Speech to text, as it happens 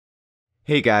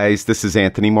Hey guys, this is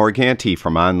Anthony Morganti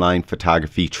from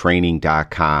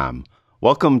OnlinePhotographyTraining.com.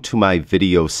 Welcome to my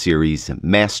video series,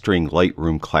 Mastering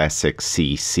Lightroom Classic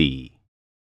CC.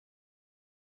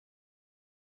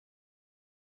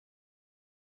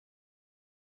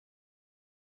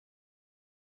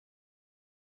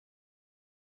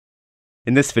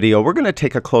 In this video, we're going to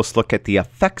take a close look at the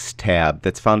Effects tab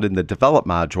that's found in the Develop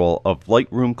module of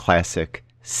Lightroom Classic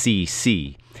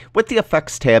CC. With the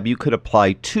Effects tab, you could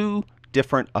apply two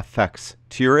different effects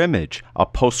to your image, a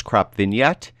post-crop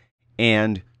vignette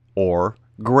and or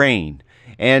grain.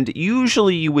 And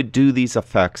usually you would do these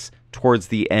effects towards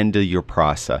the end of your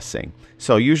processing.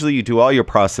 So usually you do all your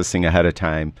processing ahead of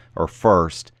time or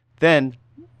first. Then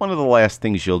one of the last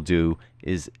things you'll do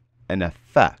is an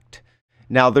effect.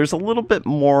 Now there's a little bit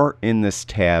more in this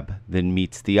tab than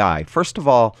meets the eye. First of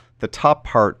all, the top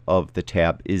part of the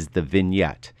tab is the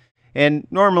vignette. And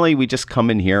normally we just come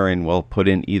in here and we'll put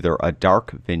in either a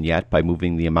dark vignette by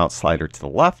moving the amount slider to the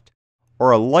left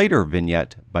or a lighter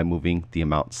vignette by moving the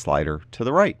amount slider to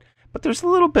the right. But there's a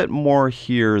little bit more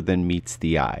here than meets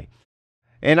the eye.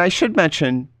 And I should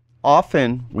mention,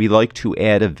 often we like to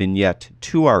add a vignette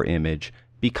to our image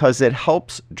because it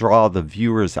helps draw the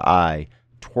viewer's eye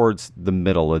towards the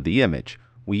middle of the image.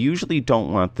 We usually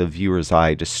don't want the viewer's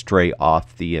eye to stray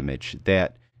off the image.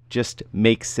 That just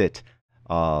makes it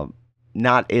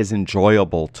not as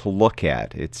enjoyable to look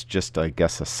at. It's just, I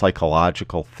guess, a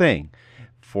psychological thing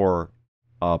for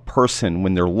a person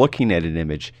when they're looking at an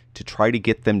image to try to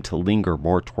get them to linger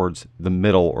more towards the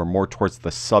middle or more towards the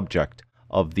subject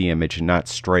of the image and not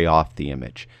stray off the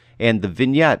image. And the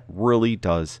vignette really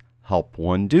does help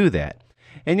one do that.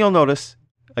 And you'll notice,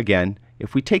 again,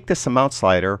 if we take this amount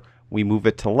slider, we move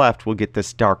it to left, we'll get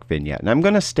this dark vignette. And I'm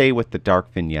going to stay with the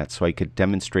dark vignette so I could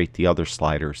demonstrate the other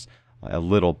sliders a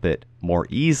little bit more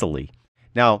easily.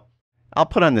 Now, I'll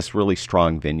put on this really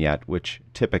strong vignette, which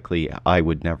typically I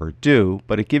would never do,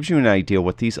 but it gives you an idea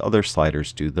what these other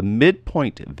sliders do. The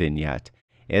midpoint vignette,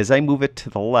 as I move it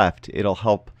to the left, it'll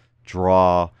help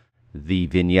draw the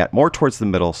vignette more towards the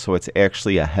middle, so it's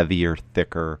actually a heavier,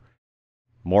 thicker,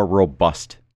 more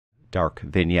robust dark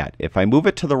vignette. If I move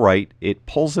it to the right, it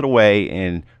pulls it away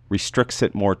and restricts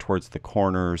it more towards the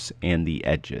corners and the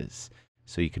edges.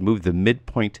 So you can move the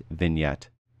midpoint vignette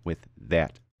with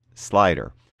that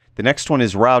slider. The next one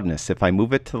is roundness. If I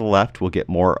move it to the left, we'll get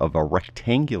more of a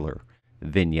rectangular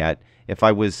vignette. If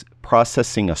I was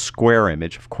processing a square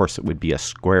image, of course it would be a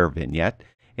square vignette.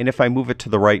 And if I move it to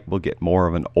the right, we'll get more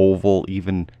of an oval.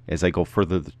 Even as I go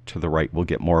further to the right, we'll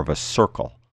get more of a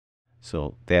circle.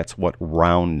 So that's what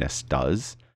roundness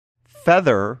does.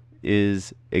 Feather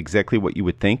is exactly what you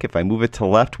would think. If I move it to the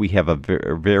left, we have a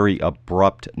very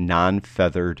abrupt,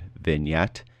 non-feathered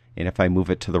vignette. And if I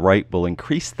move it to the right, we'll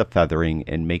increase the feathering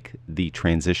and make the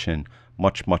transition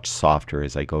much, much softer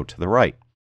as I go to the right.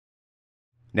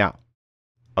 Now,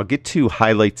 I'll get to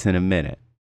highlights in a minute.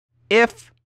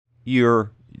 If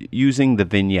you're using the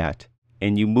vignette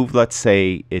and you move, let's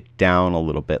say, it down a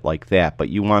little bit like that, but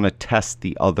you want to test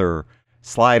the other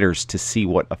sliders to see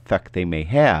what effect they may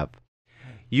have,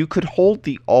 you could hold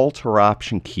the Alt or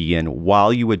Option key in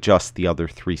while you adjust the other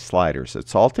three sliders.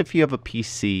 It's Alt if you have a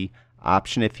PC,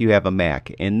 Option if you have a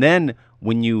Mac. And then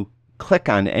when you click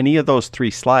on any of those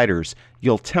three sliders,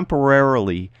 you'll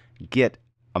temporarily get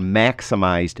a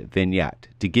maximized vignette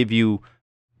to give you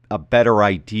a better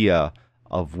idea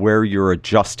of where you're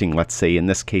adjusting, let's say in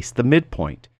this case the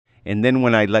midpoint. And then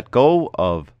when I let go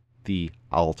of the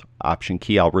Alt Option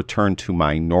key, I'll return to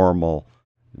my normal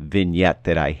vignette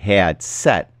that I had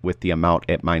set with the amount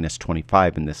at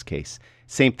 -25 in this case.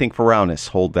 Same thing for roundness.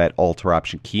 Hold that Alt or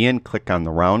Option key in, click on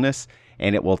the roundness,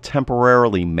 and it will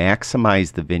temporarily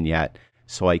maximize the vignette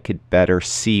so I could better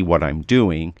see what I'm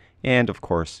doing. And of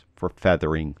course, for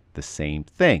feathering, the same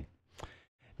thing.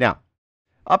 Now,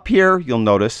 up here, you'll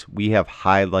notice we have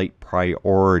highlight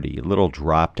priority, a little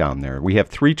drop down there. We have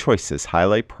three choices: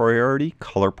 highlight priority,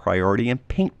 color priority, and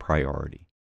paint priority.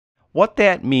 What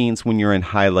that means when you're in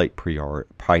highlight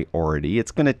priority,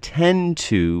 it's going to tend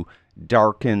to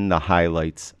darken the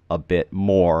highlights a bit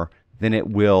more than it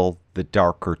will the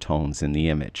darker tones in the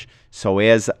image. So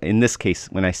as in this case,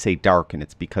 when I say darken,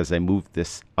 it's because I moved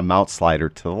this amount slider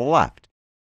to the left.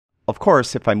 Of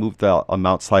course, if I move the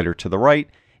amount slider to the right,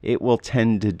 it will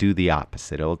tend to do the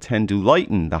opposite. It will tend to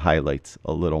lighten the highlights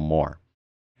a little more.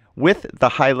 With the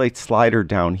highlight slider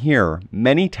down here,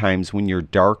 many times when you're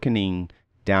darkening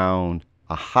down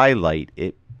a highlight,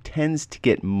 it tends to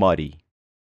get muddy.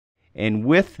 And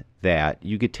with that,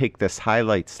 you could take this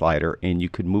highlight slider and you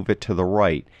could move it to the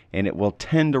right, and it will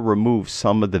tend to remove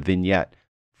some of the vignette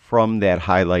from that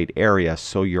highlight area,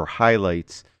 so your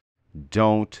highlights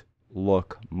don't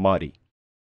look muddy.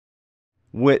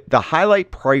 With the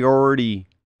highlight priority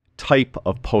type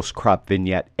of post-crop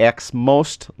vignette acts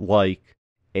most like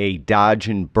a dodge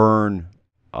and burn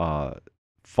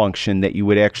function that you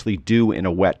would actually do in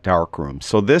a wet darkroom.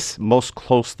 So this most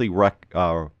closely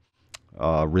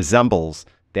resembles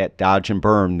that dodge and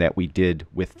burn that we did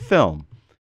with film.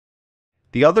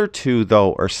 The other two,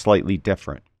 though, are slightly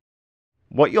different.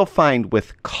 What you'll find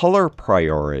with color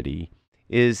priority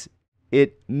is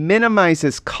it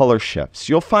minimizes color shifts.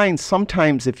 You'll find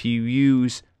sometimes if you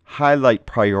use highlight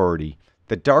priority,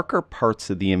 the darker parts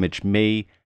of the image may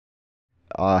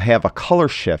have a color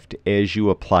shift as you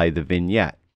apply the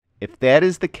vignette. If that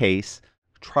is the case,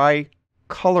 try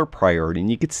color priority, and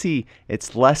you can see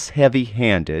it's less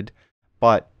heavy-handed,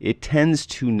 but it tends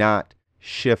to not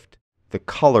shift the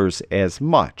colors as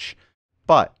much.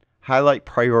 But highlight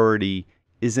priority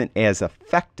isn't as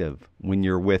effective when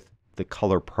you're with the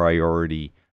color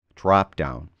priority drop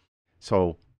down.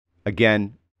 So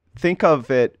again, think of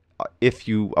it, if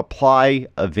you apply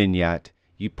a vignette,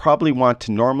 you probably want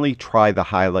to normally try the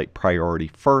highlight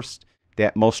priority first.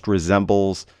 That most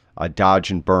resembles a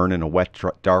dodge and burn in a wet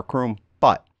darkroom.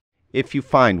 But if you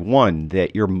find one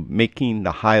that you're making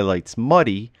the highlights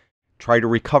muddy, try to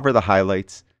recover the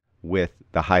highlights with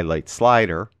the highlight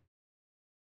slider.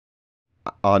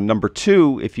 Number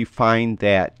two, if you find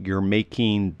that you're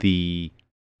making the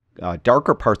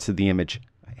darker parts of the image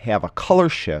have a color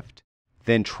shift,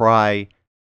 then try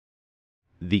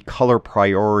the color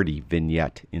priority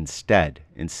vignette instead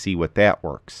and see what that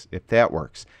works, if that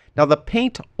works. Now the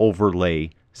paint overlay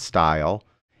style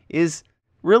is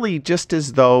really just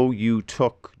as though you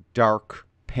took dark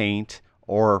paint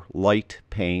or light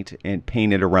paint and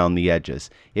painted around the edges.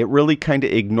 It really kind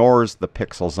of ignores the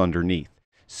pixels underneath.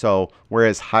 So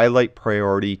whereas highlight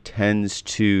priority tends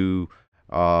to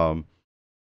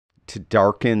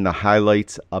darken the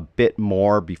highlights a bit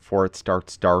more before it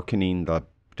starts darkening the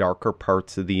darker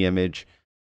parts of the image,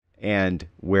 and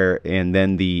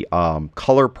then the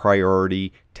color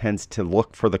priority tends to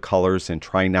look for the colors and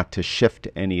try not to shift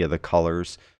any of the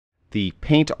colors. The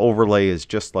paint overlay is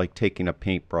just like taking a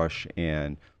paintbrush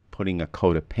and putting a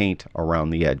coat of paint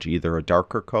around the edge, either a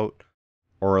darker coat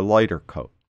or a lighter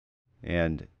coat.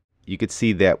 And you could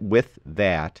see that with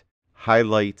that,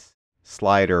 highlights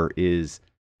slider is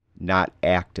not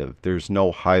active. There's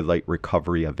no highlight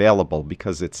recovery available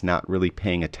because it's not really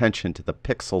paying attention to the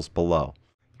pixels below.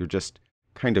 You're just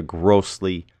kind of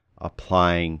grossly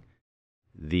applying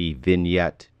the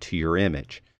vignette to your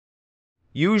image.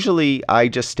 Usually I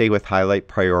just stay with highlight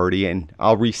priority, and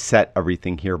I'll reset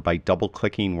everything here by double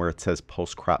clicking where it says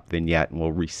post crop vignette, and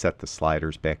we'll reset the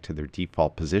sliders back to their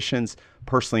default positions.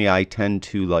 Personally, I tend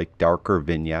to like darker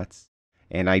vignettes,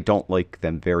 and I don't like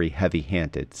them very heavy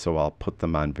handed, so I'll put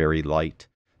them on very light,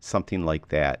 something like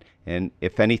that. And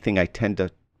if anything, I tend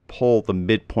to pull the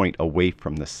midpoint away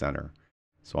from the center.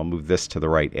 So I'll move this to the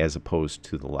right as opposed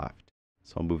to the left.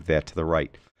 So I'll move that to the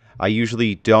right. I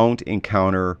usually don't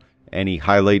encounter any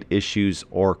highlight issues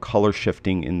or color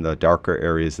shifting in the darker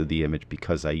areas of the image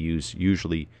because I use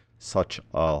usually such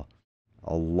a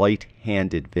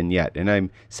light-handed vignette. And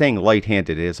I'm saying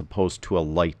light-handed as opposed to a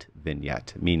light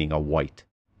vignette, meaning a white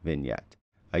vignette.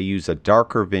 I use a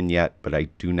darker vignette, but I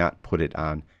do not put it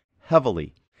on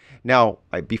heavily. Now,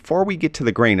 before we get to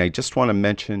the grain, I just want to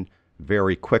mention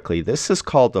very quickly, this is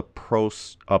called a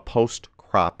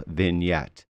post-crop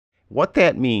vignette. What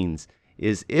that means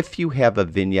is if you have a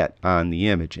vignette on the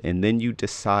image and then you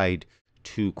decide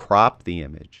to crop the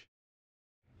image,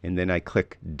 and then I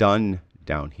click Done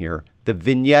down here, the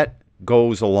vignette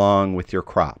goes along with your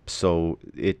crop. So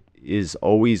it is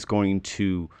always going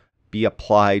to be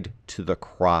applied to the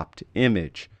cropped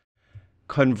image.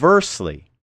 Conversely,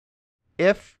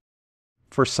 if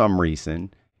for some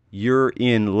reason you're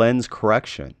in lens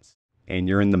corrections and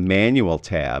you're in the manual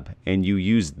tab and you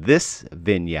use this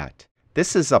vignette,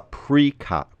 this is a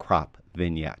pre-crop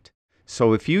vignette.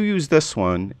 So if you use this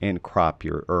one and crop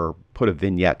or put a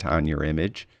vignette on your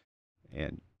image,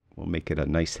 and we'll make it a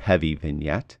nice heavy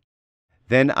vignette,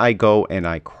 then I go and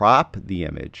I crop the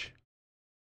image,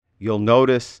 you'll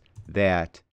notice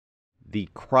that the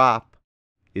crop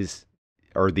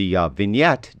the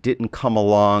vignette didn't come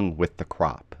along with the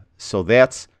crop. So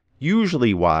that's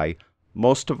usually why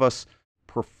most of us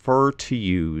prefer to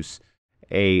use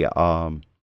a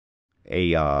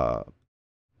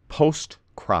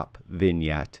post-crop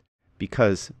vignette,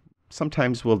 because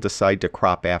sometimes we'll decide to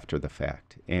crop after the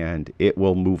fact and it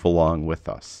will move along with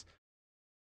us.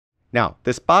 Now,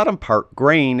 this bottom part,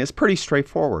 grain, is pretty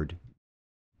straightforward.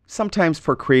 sometimes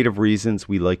for creative reasons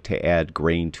we like to add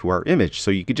grain to our image.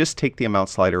 So you could just take the amount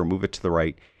slider and move it to the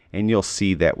right, and you'll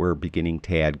see that we're beginning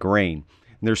to add grain.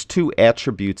 And there's two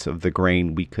attributes of the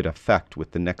grain we could affect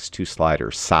with the next two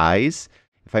sliders. Size,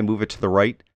 if I move it to the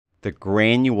right, the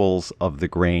granules of the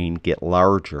grain get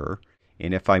larger,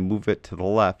 and if I move it to the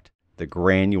left, the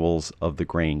granules of the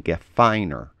grain get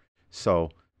finer. So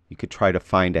you could try to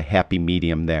find a happy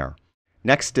medium there.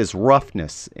 Next is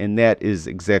roughness, and that is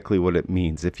exactly what it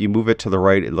means. If you move it to the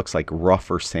right, it looks like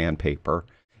rougher sandpaper.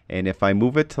 And if I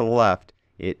move it to the left,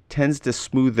 it tends to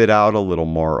smooth it out a little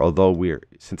more, although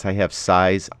since I have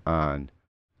size on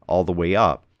all the way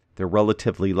up, they're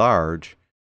relatively large.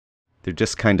 They're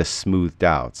just kind of smoothed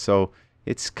out. So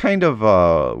it's kind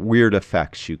of weird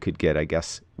effects you could get, I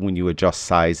guess, when you adjust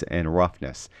size and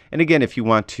roughness. And again, if you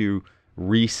want to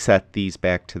reset these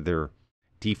back to their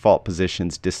default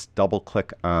positions, just double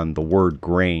click on the word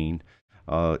grain.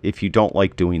 If you don't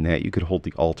like doing that, you could hold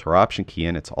the Alt or Option key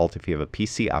in. It's Alt if you have a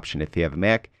PC, Option if you have a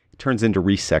Mac. It turns into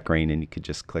reset grain, and you could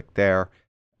just click there.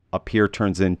 Up here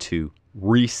turns into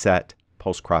reset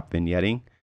post-crop vignetting,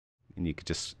 and you could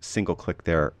just single click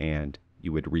there and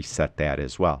you would reset that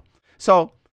as well.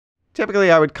 So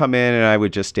typically I would come in and I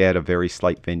would just add a very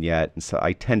slight vignette, and so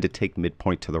I tend to take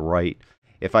midpoint to the right.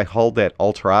 If I hold that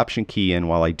Alt or Option key in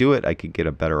while I do it, I could get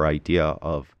a better idea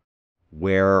of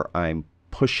where I'm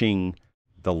pushing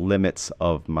the limits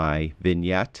of my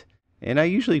vignette. And I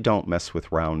usually don't mess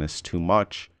with roundness too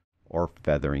much or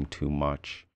feathering too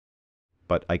much.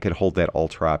 But I could hold that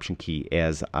Alt or Option key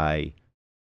as I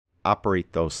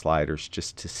operate those sliders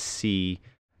just to see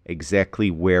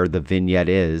exactly where the vignette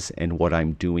is and what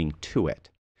I'm doing to it.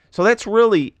 So that's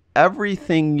really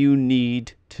everything you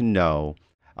need to know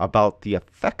about the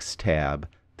Effects tab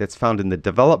that's found in the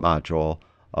Develop module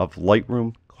of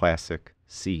Lightroom Classic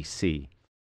CC.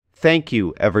 Thank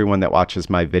you, everyone that watches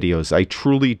my videos. I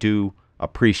truly do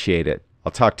appreciate it.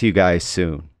 I'll talk to you guys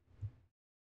soon.